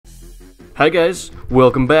Hi guys,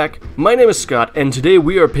 welcome back. My name is Scott, and today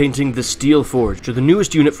we are painting the Steelforged, the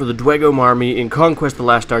newest unit for the Dweghom army in Conquest: The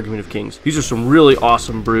Last Argument of Kings. These are some really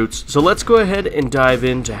awesome brutes, so let's go ahead and dive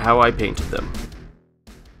into how I painted them.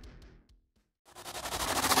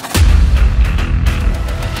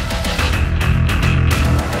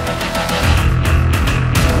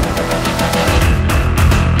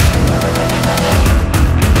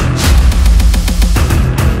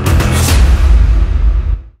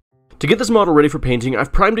 To get this model ready for painting,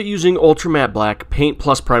 I've primed it using Ultra Matte Black Paint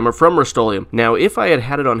Plus Primer from Rust-Oleum. Now, if I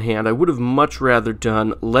had it on hand, I would have much rather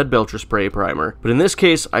done Leadbelcher Spray Primer, but in this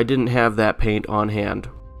case, I didn't have that paint on hand.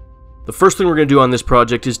 The first thing we're going to do on this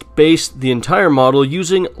project is to base the entire model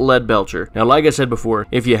using Leadbelcher. Now, like I said before,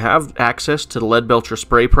 if you have access to the Leadbelcher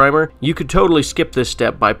Spray Primer, you could totally skip this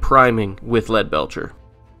step by priming with Leadbelcher.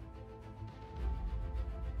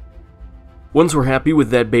 Once we're happy with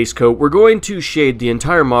that base coat, we're going to shade the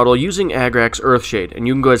entire model using Agrax Earthshade, and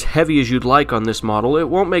you can go as heavy as you'd like on this model. It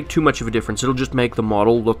won't make too much of a difference, it'll just make the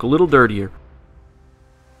model look a little dirtier.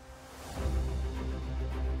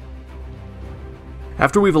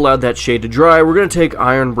 After we've allowed that shade to dry, we're going to take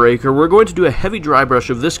Ironbreaker. We're going to do a heavy dry brush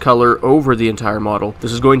of this color over the entire model.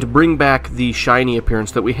 This is going to bring back the shiny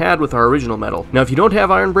appearance that we had with our original metal. Now, if you don't have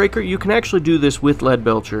Ironbreaker, you can actually do this with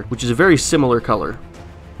Leadbelcher, which is a very similar color.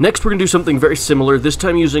 Next, we're going to do something very similar, this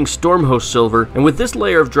time using Stormhost Silver, and with this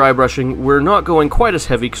layer of dry brushing, we're not going quite as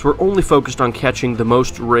heavy because we're only focused on catching the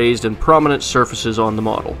most raised and prominent surfaces on the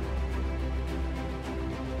model.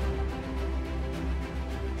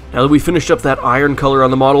 Now that we finished up that iron color on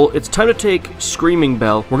the model, it's time to take Screaming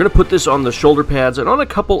Bell. We're going to put this on the shoulder pads and on a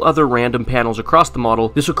couple other random panels across the model.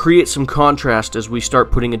 This will create some contrast as we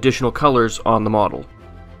start putting additional colors on the model.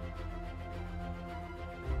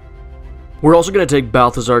 We're also going to take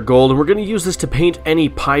Balthasar Gold, and we're going to use this to paint any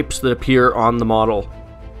pipes that appear on the model.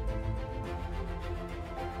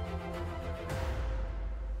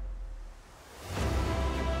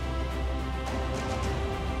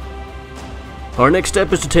 Our next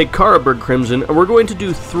step is to take Carroburg Crimson, and we're going to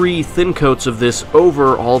do 3 thin coats of this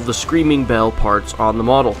over all of the Screaming Bell parts on the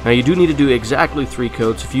model. Now, you do need to do exactly 3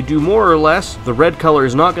 coats. If you do more or less, the red color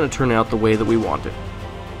is not going to turn out the way that we want it.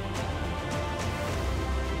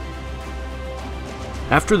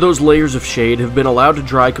 After those layers of shade have been allowed to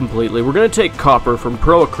dry completely, we're going to take copper from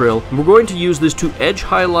Pro Acryl, and we're going to use this to edge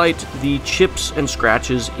highlight the chips and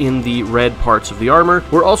scratches in the red parts of the armor.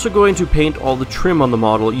 We're also going to paint all the trim on the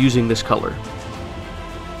model using this color.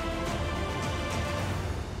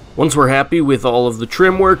 Once we're happy with all of the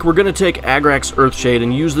trim work, we're going to take Agrax Earthshade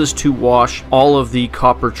and use this to wash all of the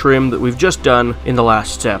copper trim that we've just done in the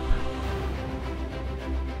last step.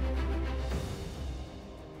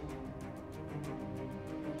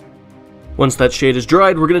 Once that shade is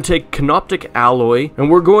dried, we're going to take Canoptek Alloy, and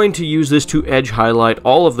we're going to use this to edge highlight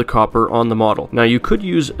all of the copper on the model. Now, you could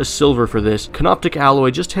use a silver for this. Canoptek Alloy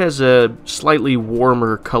just has a slightly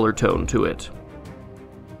warmer color tone to it.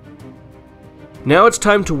 Now it's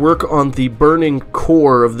time to work on the burning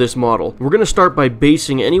core of this model. We're going to start by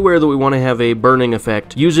basing anywhere that we want to have a burning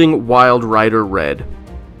effect using Wild Rider Red.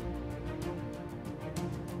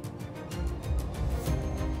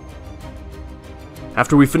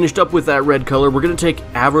 After we finished up with that red color, we're going to take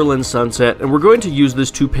Averland Sunset, and we're going to use this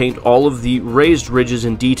to paint all of the raised ridges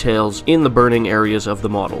and details in the burning areas of the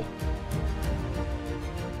model.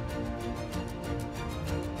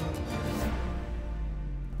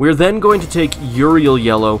 We're then going to take Yriel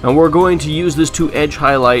Yellow, and we're going to use this to edge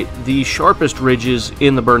highlight the sharpest ridges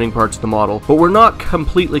in the burning parts of the model, but we're not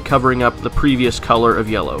completely covering up the previous color of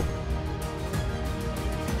yellow.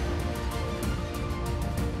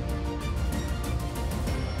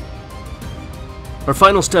 Our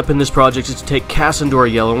final step in this project is to take Casandora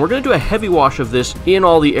Yellow, and we're going to do a heavy wash of this in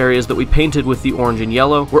all the areas that we painted with the orange and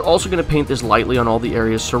yellow. We're also going to paint this lightly on all the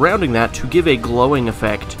areas surrounding that to give a glowing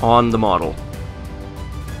effect on the model.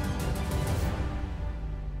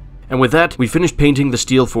 And with that, we finished painting the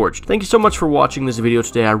Steelforged. Thank you so much for watching this video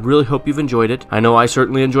today. I really hope you've enjoyed it. I know I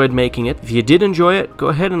certainly enjoyed making it. If you did enjoy it, go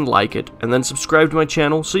ahead and like it, and then subscribe to my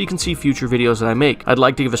channel so you can see future videos that I make. I'd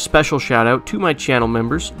like to give a special shout out to my channel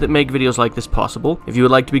members that make videos like this possible. If you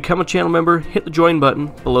would like to become a channel member, hit the join button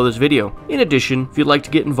below this video. In addition, if you'd like to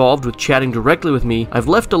get involved with chatting directly with me, I've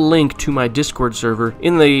left a link to my Discord server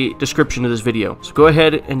in the description of this video. So go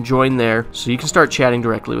ahead and join there so you can start chatting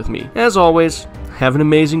directly with me. As always, have an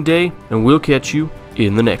amazing day, and we'll catch you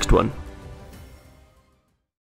in the next one.